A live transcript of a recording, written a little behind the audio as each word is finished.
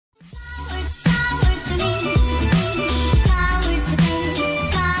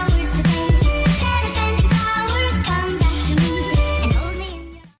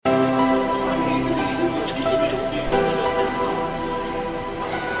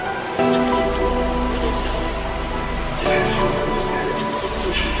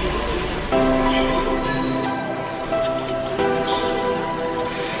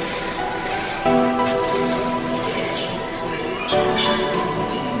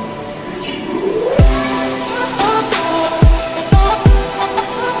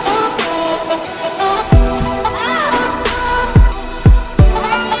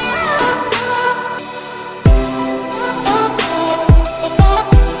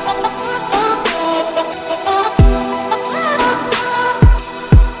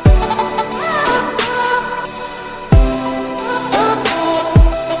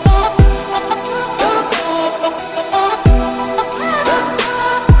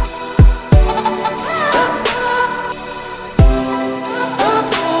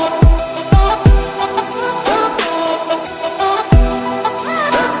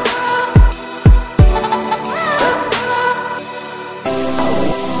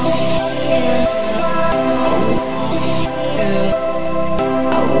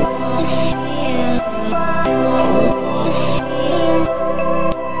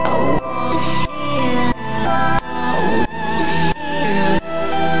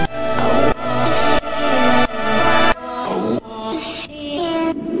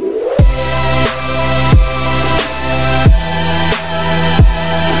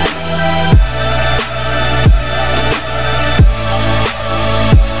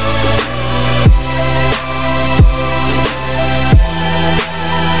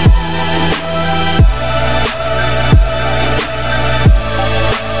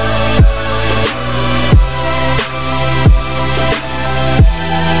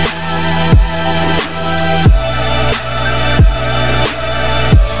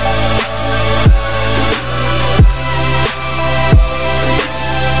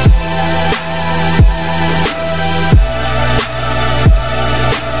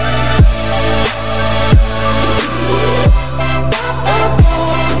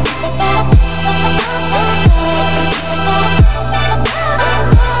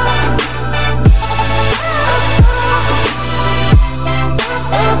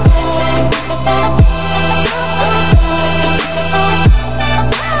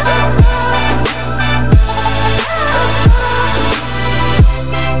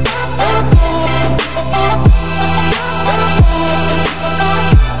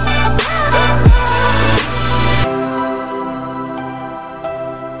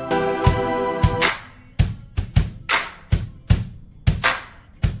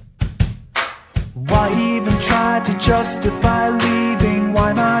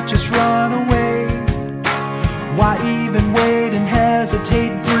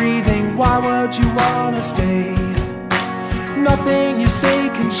would you wanna stay? Nothing you say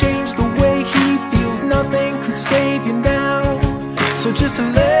can change the way he feels. Nothing could save you now. So just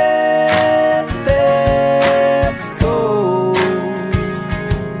let this go.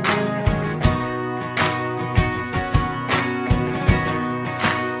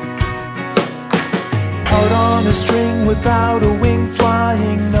 Out on a string without a wing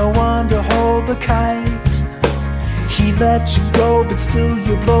flying, no one to hold the kite. He let you go, but still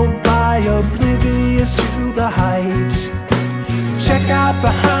you blow by, oblivious to the height. Check out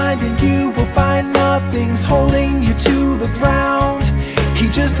behind and you will find nothing's holding you to the ground. He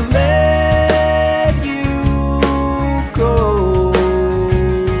just let you go.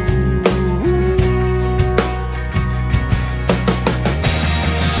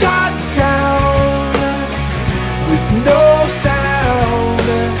 Shot down with no sound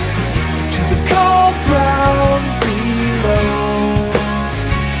to the cold ground below.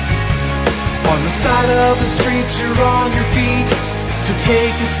 On the side of the street you're on your feet, so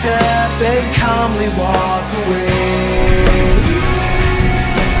take a step and calmly walk away.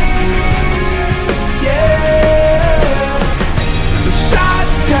 Yeah, shot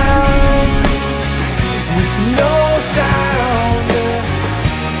down with no sound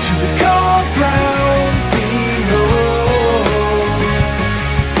to the cold ground below.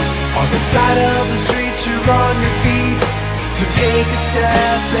 On the side of the street you're on your feet, so take a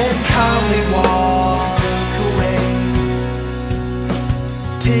step and calmly walk away.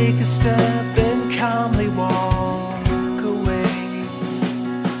 Take a step and calmly walk away.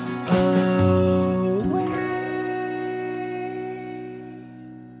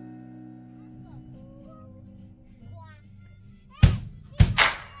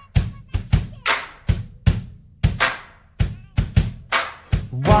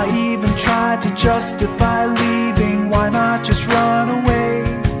 Why even try to justify leaving? Why not just run away?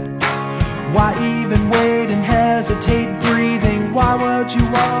 Why even wait and hesitate breathing? Why would you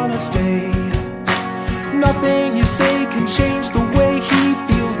wanna stay? Nothing you say can change the way he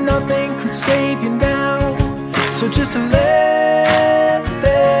feels. Nothing could save you now. So just let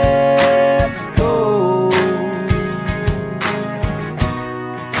this go.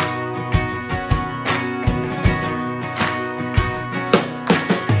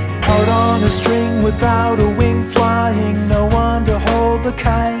 Out on a string without a wing flying, no one to hold the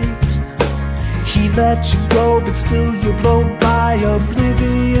kite. He let you go, but still you blow by,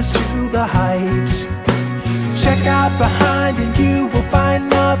 oblivious to the height. Check out behind and you will find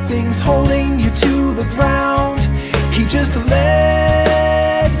nothing's holding you to the ground. He just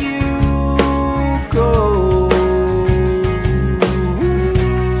let you go.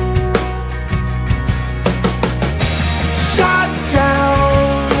 Shot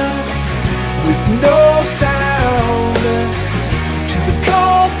down with no sound to the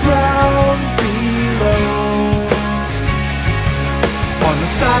cold ground below. On the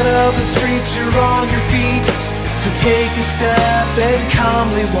side of the street you're on your feet, so take a step and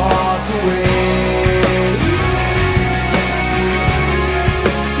calmly walk away.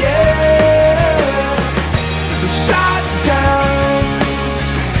 Yeah, shot down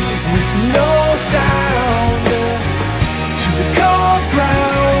with no sound to the cold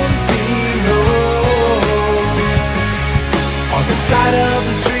ground below. On the side of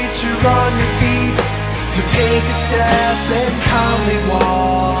the street you're on your feet, so take a step and calmly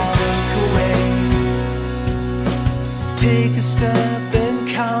walk away. Take a step and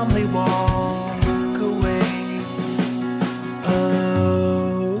calmly walk away.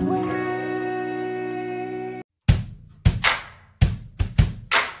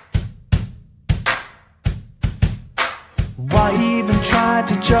 Why even try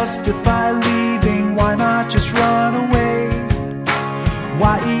to justify leaving? Why not just run away?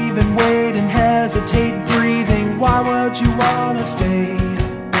 Why even wait and hesitate breathing? Why would you wanna stay?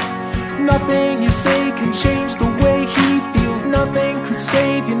 Nothing you say can change the way he feels. Nothing could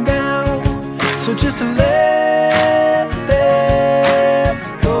save you now. So just let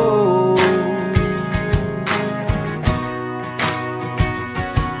this go.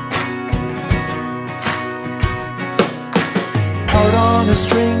 Out on a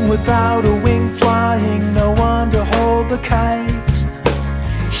string without a wing flying, no one to hold the kite.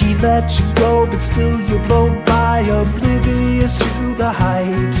 He let you go, but still you blow by, oblivious to the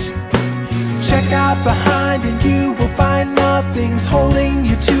height. Check out behind and you will find nothing's holding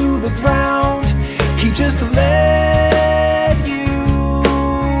you to the ground. He just let you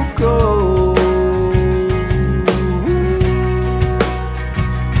go.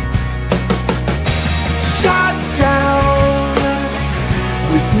 Shot down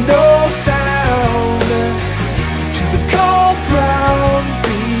with no sound to the cold ground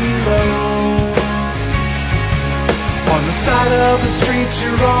below. of the street,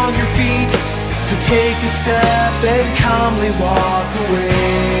 you're on your feet. So take a step and calmly walk away.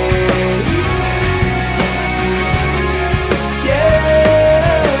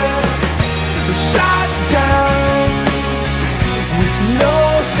 Yeah, shot down with no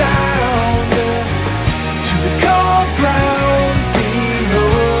sound to the cold ground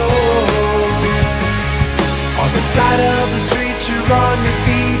below. On the side of the street, you're on your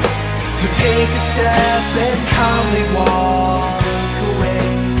feet. So take a step and calmly walk away.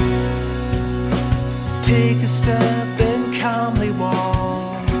 Take a step and calmly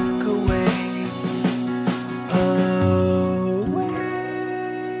walk away. Away.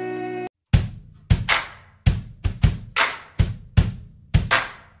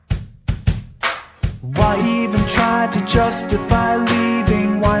 Why even try to justify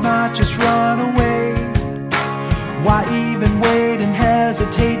leaving? Why not just run away? Why even wait and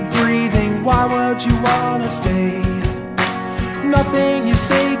hesitate breathing? Why would you wanna stay? Nothing you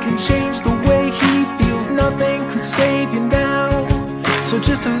say can change the way he feels. Nothing could save you now. So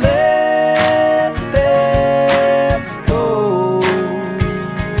just let this go.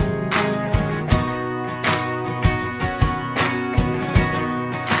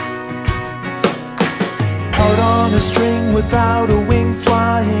 Out on a string without a wing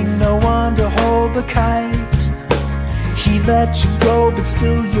flying, no one to hold the kite. He let you go, but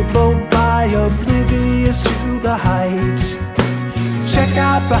still you blow by, oblivious to the height. Check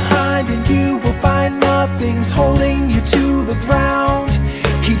out behind and you will find nothing's holding you to the ground.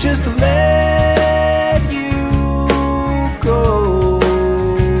 He just let you go.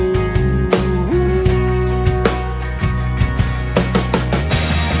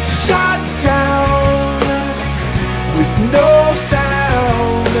 Shot down with no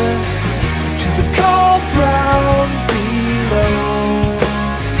sound to the cold ground below.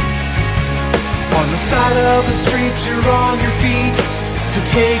 On the side of the street, you're on your feet. So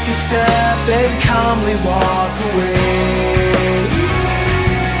take a step and calmly walk away.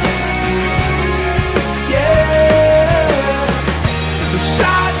 Yeah,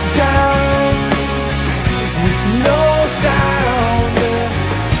 shot down with no sound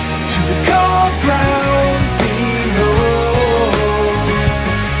to the cold ground below.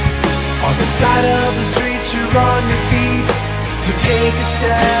 On the side of the street, you're on your feet. So take a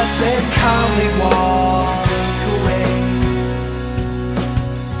step and calmly walk away.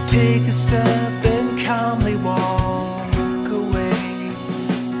 Take a step and calmly walk away.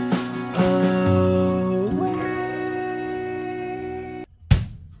 Away.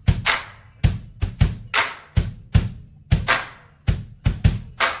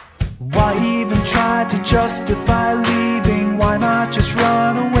 Why even try to justify leaving? Why not just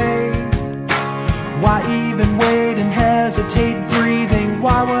run away? Why even wait and hesitate breathing?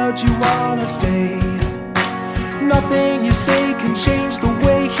 Why would you wanna stay? Nothing you say can change the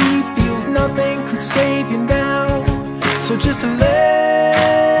way he feels. Nothing could save you now. So just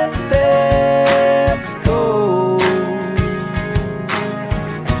let this go.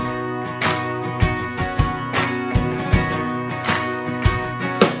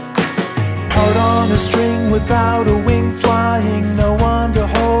 Out on a string without a wing flying, no one to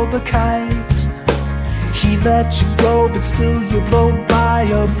hold the kite. He let you go, but still you blow by,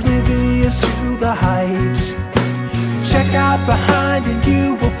 oblivious to the height. Check out behind and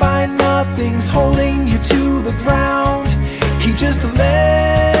you will find nothing's holding you to the ground. He just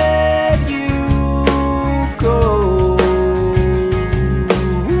let you go.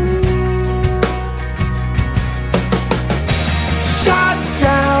 Shot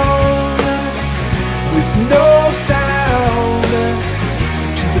down with no sound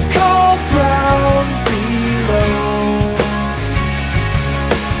to the cold ground below.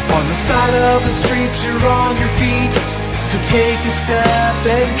 On the side of the street, you're on your feet. So take a step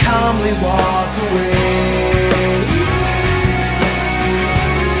and calmly walk away.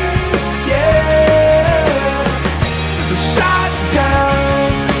 Yeah, shot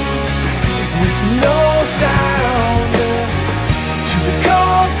down with no sound to the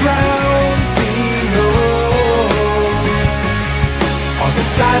cold ground below. On the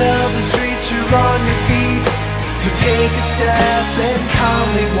side of the street, you're on your feet. So take a step and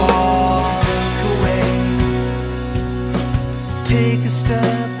calmly walk away. Take a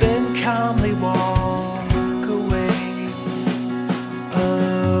step and calmly walk away.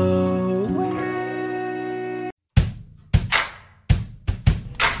 Away.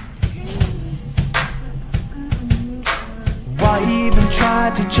 Why even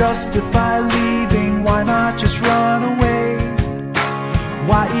try to justify leaving? Why not just run away?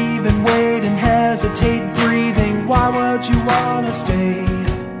 Why even wait and hesitate breathing? Why would you wanna stay?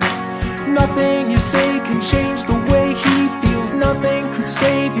 Nothing you say can change the way he feels. Nothing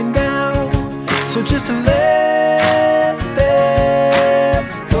So just